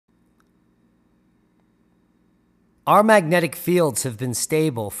Our magnetic fields have been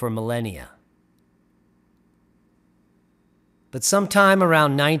stable for millennia. But sometime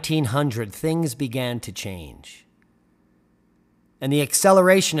around 1900, things began to change. And the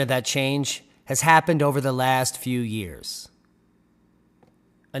acceleration of that change has happened over the last few years.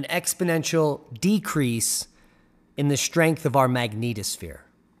 An exponential decrease in the strength of our magnetosphere.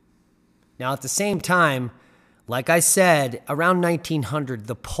 Now, at the same time, like I said, around 1900,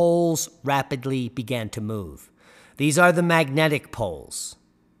 the poles rapidly began to move. These are the magnetic poles,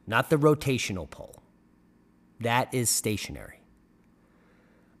 not the rotational pole. That is stationary.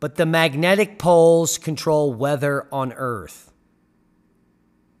 But the magnetic poles control weather on Earth.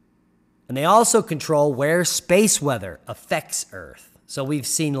 And they also control where space weather affects Earth. So we've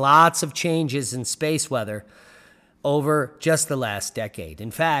seen lots of changes in space weather over just the last decade.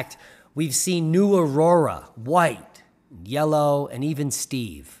 In fact, we've seen new aurora, white, yellow, and even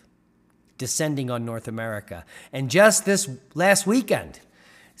Steve descending on North America. And just this last weekend,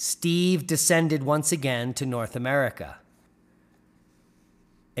 Steve descended once again to North America.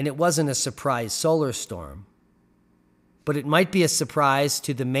 And it wasn't a surprise solar storm, but it might be a surprise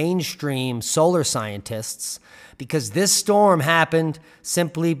to the mainstream solar scientists because this storm happened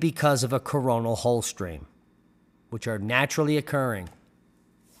simply because of a coronal hole stream, which are naturally occurring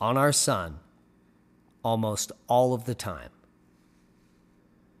on our sun almost all of the time.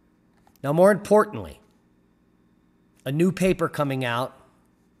 Now, more importantly, a new paper coming out,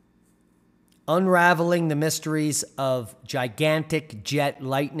 Unraveling the Mysteries of Gigantic Jet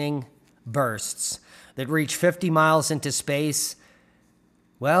Lightning Bursts that reach 50 miles into space,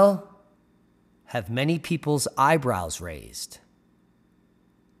 well, have many people's eyebrows raised.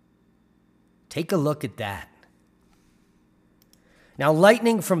 Take a look at that. Now,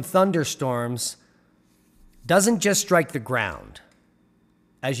 lightning from thunderstorms doesn't just strike the ground,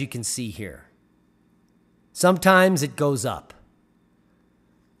 as you can see here. Sometimes it goes up,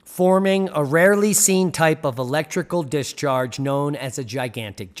 forming a rarely seen type of electrical discharge known as a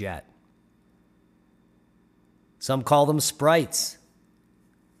gigantic jet. Some call them sprites.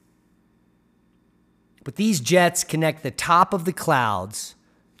 But these jets connect the top of the clouds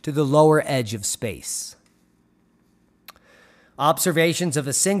to the lower edge of space. Observations of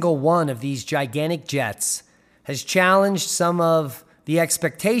a single one of these gigantic jets has challenged some of the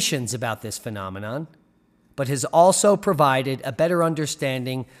expectations about this phenomenon, but has also provided a better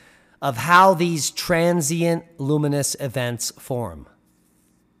understanding of how these transient luminous events form.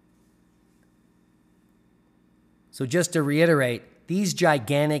 So just to reiterate, these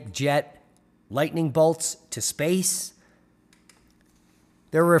gigantic jet lightning bolts to space,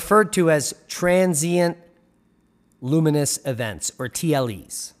 they're referred to as transient luminous events, or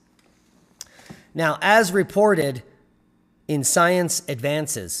TLEs. Now, as reported in Science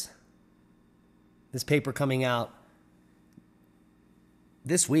Advances, this paper coming out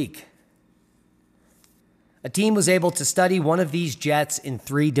this week, a team was able to study one of these jets in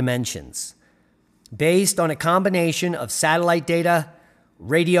 3 dimensions, based on a combination of satellite data,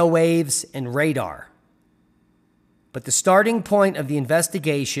 radio waves, and radar. But the starting point of the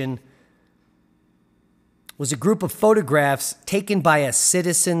investigation was a group of photographs taken by a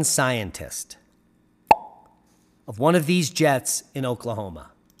citizen scientist of one of these jets in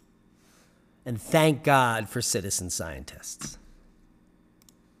Oklahoma. And thank God for citizen scientists.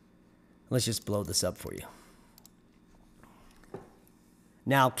 Let's just blow this up for you.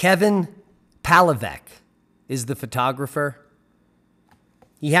 Now, Kevin Palavek is the photographer.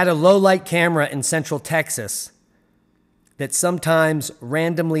 He had a low-light camera in Central Texas that sometimes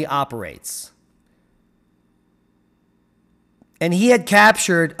randomly operates. And he had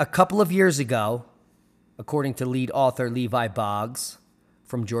captured a couple of years ago, according to lead author Levi Boggs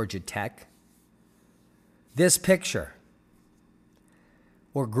from Georgia Tech, this picture,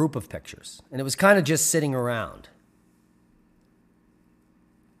 or group of pictures. And it was kind of just sitting around.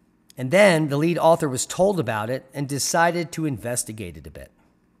 And then the lead author was told about it and decided to investigate it a bit.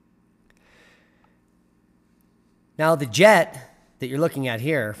 Now, the jet that you're looking at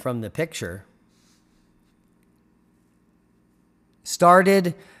here from the picture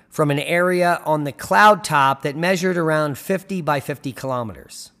started from an area on the cloud top that measured around 50 by 50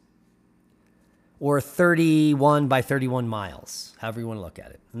 kilometers, or 31 by 31 miles, however you want to look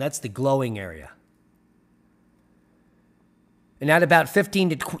at it. And that's the glowing area. And at about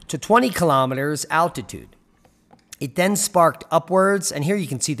 15 to 20 kilometers altitude, it then sparked upwards, and here you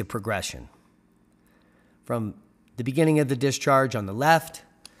can see the progression from the beginning of the discharge on the left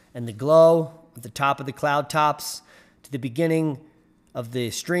and the glow at the top of the cloud tops to the beginning of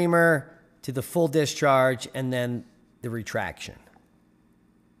the streamer to the full discharge and then the retraction.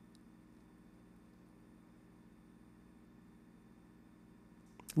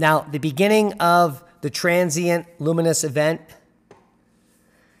 Now, the beginning of the transient luminous event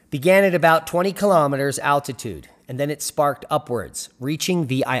began at about 20 kilometers altitude, and then it sparked upwards, reaching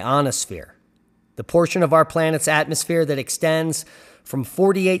the ionosphere, the portion of our planet's atmosphere that extends from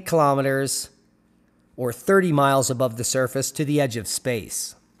 48 kilometers or 30 miles above the surface to the edge of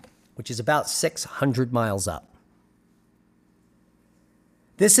space, which is about 600 miles up.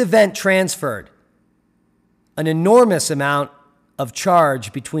 This event transferred an enormous amount of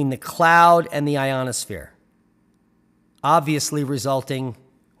charge between the cloud and the ionosphere, obviously resulting,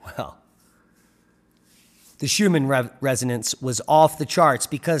 well, the Schumann resonance was off the charts,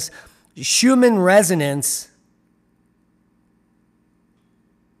 because Schumann resonance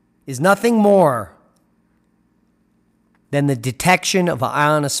is nothing more than the detection of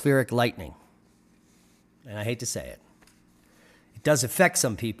ionospheric lightning. And I hate to say it. It does affect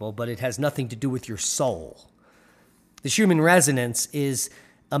some people, but it has nothing to do with your soul. The Schumann resonance is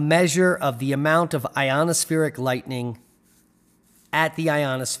a measure of the amount of ionospheric lightning at the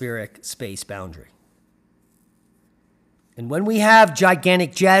ionospheric space boundary. And when we have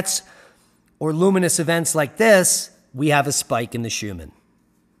gigantic jets or luminous events like this, we have a spike in the Schumann.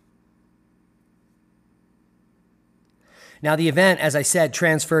 Now, the event, as I said,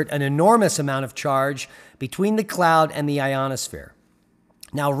 transferred an enormous amount of charge between the cloud and the ionosphere.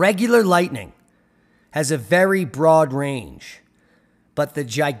 Now, regular lightning has a very broad range, but the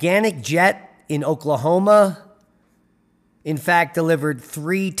gigantic jet in Oklahoma, in fact, delivered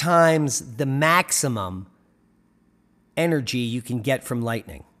 3 times the maximum energy you can get from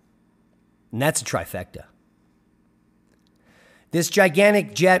lightning. And that's a trifecta. This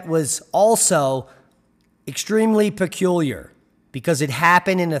gigantic jet was also extremely peculiar because it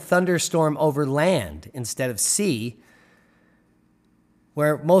happened in a thunderstorm over land instead of sea,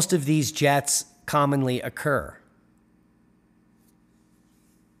 where most of these jets commonly occur.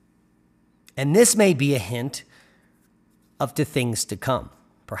 And this may be a hint of the things to come,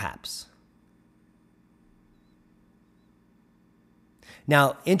 perhaps.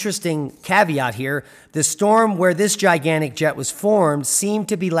 Now, interesting caveat here, the storm where this gigantic jet was formed seemed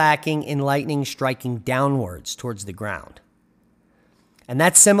to be lacking in lightning striking downwards towards the ground. And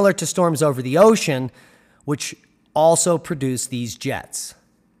that's similar to storms over the ocean, which also produce these jets.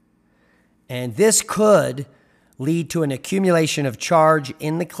 And this could lead to an accumulation of charge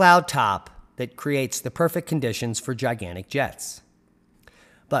in the cloud top that creates the perfect conditions for gigantic jets.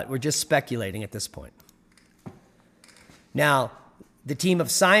 But we're just speculating at this point. Now, the team of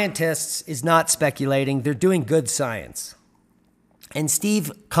scientists is not speculating. They're doing good science. And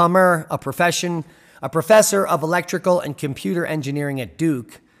Steve Kummer, a professor of electrical and computer engineering at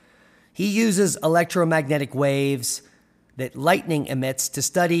Duke, he uses electromagnetic waves that lightning emits to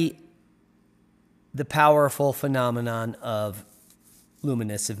study the powerful phenomenon of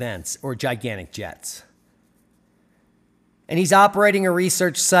luminous events or gigantic jets. And he's operating a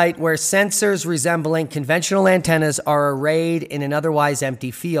research site where sensors resembling conventional antennas are arrayed in an otherwise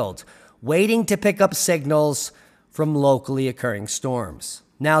empty field, waiting to pick up signals from locally occurring storms.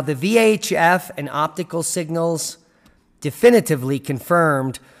 Now, the VHF and optical signals definitively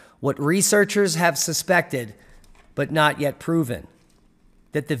confirmed what researchers have suspected but not yet proven,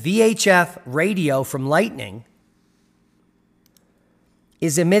 that the VHF radio from lightning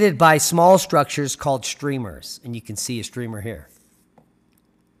is emitted by small structures called streamers. And you can see a streamer here.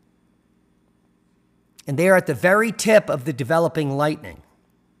 And they are at the very tip of the developing lightning.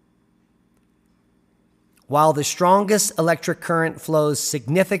 While the strongest electric current flows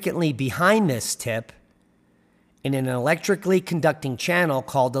significantly behind this tip in an electrically conducting channel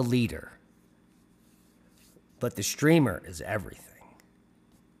called a leader. But the streamer is everything.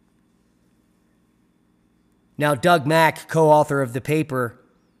 Now, Doug Mack, co-author of the paper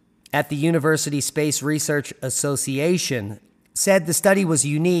at the University Space Research Association, said the study was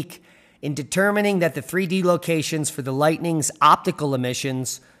unique in determining that the 3D locations for the lightning's optical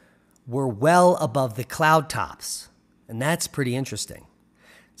emissions were well above the cloud tops. And that's pretty interesting.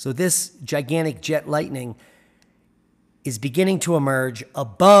 So this gigantic jet lightning is beginning to emerge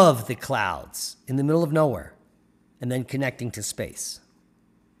above the clouds in the middle of nowhere and then connecting to space.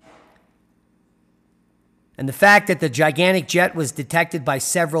 And the fact that the gigantic jet was detected by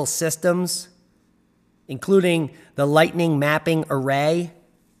several systems, including the Lightning Mapping Array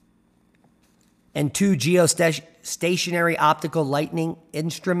and 2 geostationary optical lightning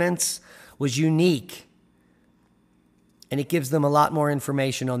instruments, was unique. And it gives them a lot more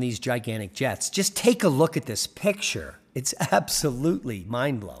information on these gigantic jets. Just take a look at this picture. It's absolutely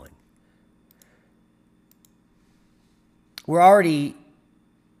mind-blowing. We're already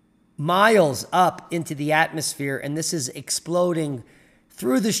miles up into the atmosphere, and this is exploding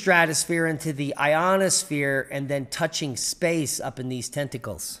through the stratosphere into the ionosphere and then touching space up in these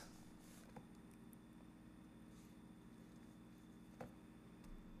tentacles.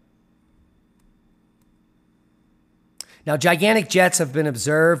 Now, gigantic jets have been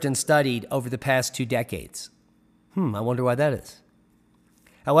observed and studied over the past 2 decades. I wonder why that is.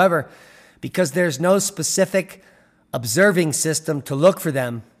 However, because there's no specific observing system to look for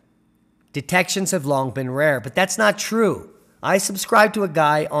them, detections have long been rare. But that's not true. I subscribe to a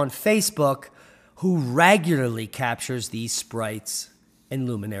guy on Facebook who regularly captures these sprites and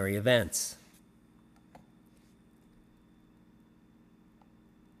luminary events.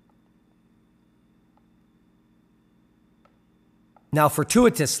 Now,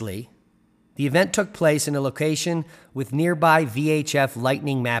 fortuitously, the event took place in a location with nearby VHF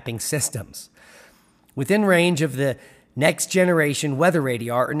lightning mapping systems, within range of the Next Generation Weather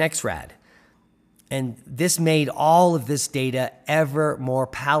Radar, or NEXRAD. And this made all of this data ever more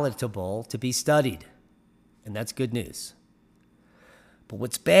palatable to be studied. And that's good news. But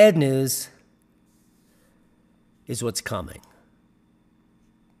what's bad news is what's coming.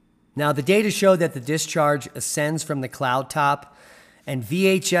 Now, the data show that the discharge ascends from the cloud top, and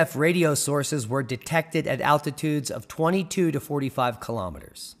VHF radio sources were detected at altitudes of 22 to 45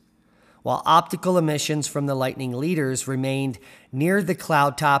 kilometers, while optical emissions from the lightning leaders remained near the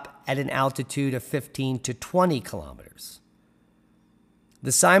cloud top at an altitude of 15 to 20 kilometers.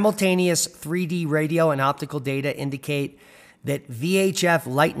 The simultaneous 3D radio and optical data indicate that VHF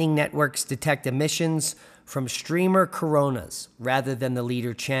lightning networks detect emissions from streamer coronas rather than the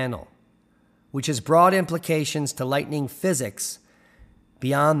leader channel, which has broad implications to lightning physics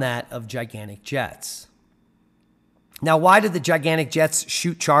beyond that of gigantic jets. Now, why do the gigantic jets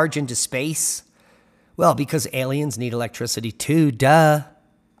shoot charge into space? Well, because aliens need electricity too, duh.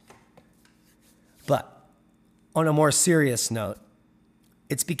 But on a more serious note,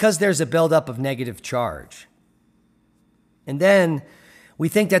 it's because there's a buildup of negative charge. And then we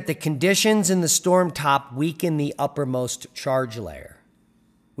think that the conditions in the storm top weaken the uppermost charge layer,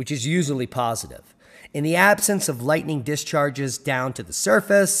 which is usually positive. In the absence of lightning discharges down to the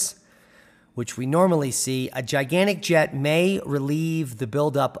surface, which we normally see, a gigantic jet may relieve the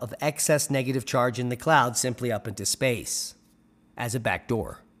buildup of excess negative charge in the cloud simply up into space as a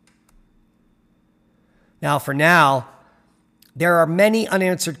backdoor. Now, for now, there are many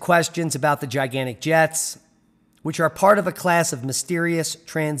unanswered questions about the gigantic jets, which are part of a class of mysterious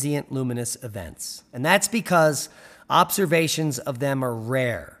transient luminous events. And that's because observations of them are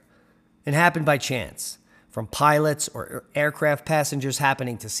rare and happen by chance, from pilots or aircraft passengers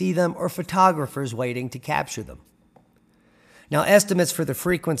happening to see them or photographers waiting to capture them. Now, estimates for the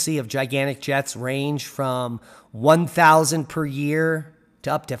frequency of gigantic jets range from 1,000 per year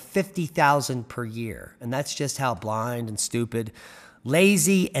to up to 50,000 per year. And that's just how blind and stupid,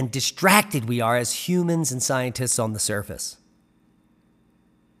 lazy and distracted we are as humans and scientists on the surface.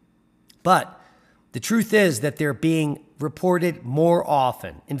 But the truth is that they're being reported more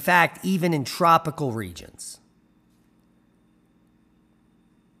often. In fact, even in tropical regions.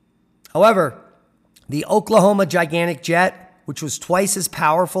 However, the Oklahoma gigantic jet, which was twice as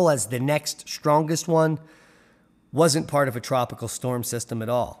powerful as the next strongest one, wasn't part of a tropical storm system at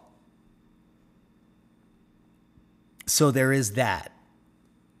all. So there is that.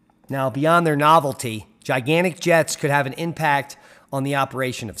 Now, beyond their novelty, gigantic jets could have an impact on the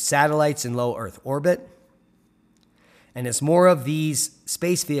operation of satellites in low Earth orbit. And as more of these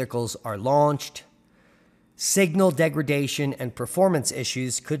space vehicles are launched, signal degradation and performance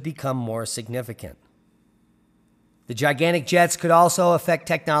issues could become more significant. The gigantic jets could also affect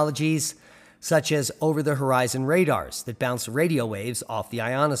technologies such as over-the-horizon radars that bounce radio waves off the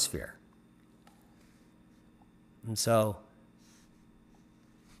ionosphere. And so,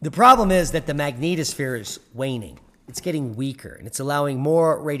 the problem is that the magnetosphere is waning. It's getting weaker, and it's allowing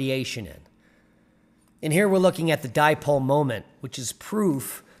more radiation in. And here we're looking at the dipole moment, which is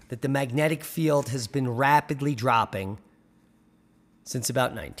proof that the magnetic field has been rapidly dropping since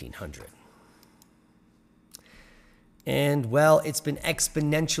about 1900. And, well, it's been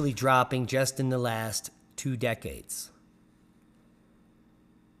exponentially dropping just in the last 2 decades,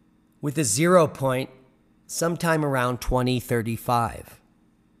 with a 0 point sometime around 2035.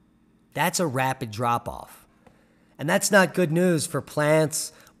 That's a rapid drop-off. And that's not good news for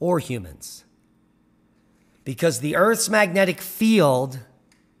plants or humans, because the Earth's magnetic field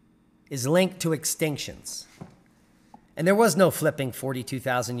is linked to extinctions. And there was no flipping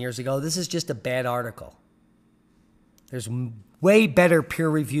 42,000 years ago. This is just a bad article. There's way better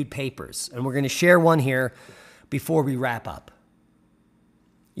peer-reviewed papers, and we're going to share one here before we wrap up.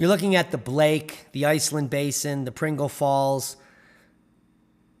 You're looking at the Blake, the Iceland Basin, the Pringle Falls,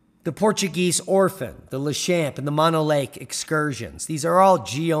 The Portuguese Orphan, the Lechamp, and the Mono Lake excursions. These are all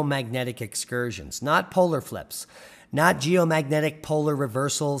geomagnetic excursions, not polar flips, not geomagnetic polar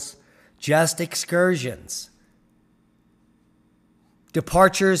reversals, just excursions.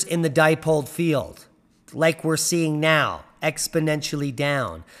 Departures in the dipole field, like we're seeing now, exponentially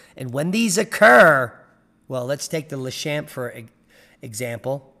down. And when these occur, well, let's take the Lechamp for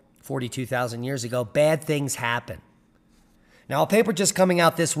example, 42,000 years ago, bad things happen. Now, a paper just coming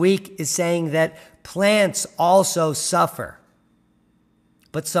out this week is saying that plants also suffer,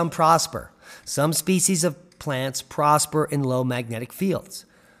 but some prosper. Some species of plants prosper in low magnetic fields,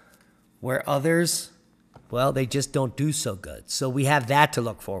 where others, well, they just don't do so good. So we have that to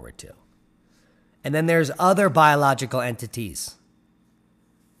look forward to. And then there's other biological entities.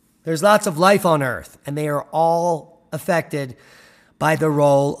 There's lots of life on Earth, and they are all affected by the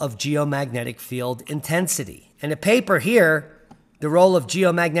role of geomagnetic field intensity. And a paper here, the role of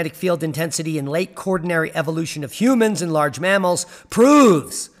geomagnetic field intensity in late quaternary evolution of humans and large mammals,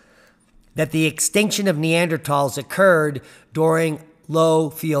 proves that the extinction of Neanderthals occurred during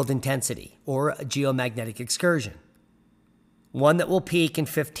low field intensity, or a geomagnetic excursion, one that will peak in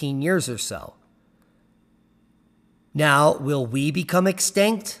 15 years or so. Now, will we become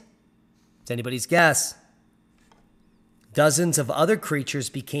extinct? It's anybody's guess. Dozens of other creatures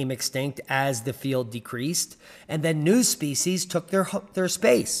became extinct as the field decreased, and then new species took their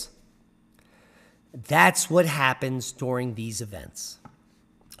space. That's what happens during these events.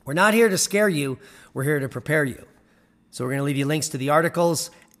 We're not here to scare you, we're here to prepare you. So we're going to leave you links to the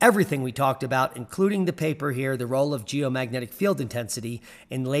articles, everything we talked about, including the paper here, the role of geomagnetic field intensity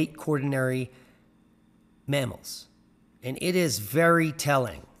in late quaternary mammals. And it is very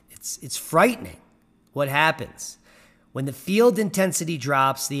telling. It's frightening what happens. When the field intensity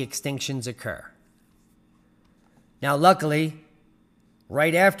drops, the extinctions occur. Now, luckily,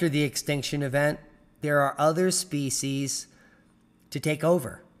 right after the extinction event, there are other species to take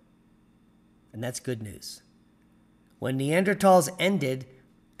over. And that's good news. When Neanderthals ended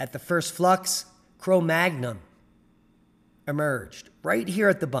at the first flux, Cro-Magnon emerged right here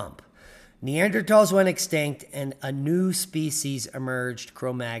at the bump. Neanderthals went extinct and a new species emerged,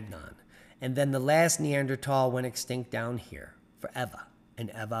 Cro-Magnon. And then the last Neanderthal went extinct down here forever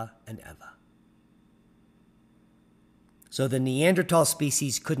and ever and ever. So the Neanderthal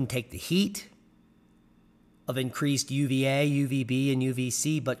species couldn't take the heat of increased UVA, UVB, and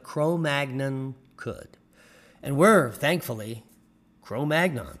UVC, but Cro-Magnon could. And we're, thankfully,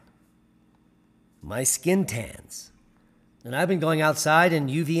 Cro-Magnon. My skin tans. And I've been going outside in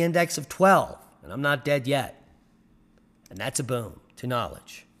UV index of 12, and I'm not dead yet. And that's a boon to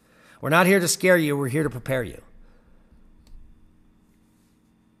knowledge. We're not here to scare you, we're here to prepare you.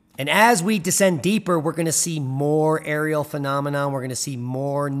 And as we descend deeper, we're going to see more aerial phenomenon. We're going to see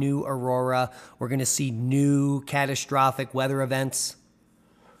more new aurora. We're going to see new catastrophic weather events.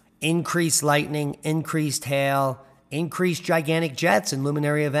 Increased lightning, increased hail, increased gigantic jets and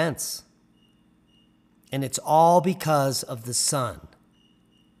luminary events. And it's all because of the sun.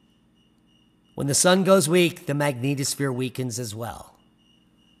 When the sun goes weak, the magnetosphere weakens as well.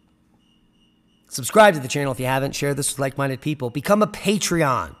 Subscribe to the channel if you haven't. Share this with like-minded people. Become a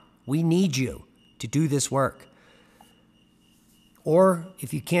Patreon. We need you to do this work. Or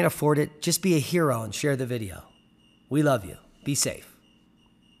if you can't afford it, just be a hero and share the video. We love you. Be safe.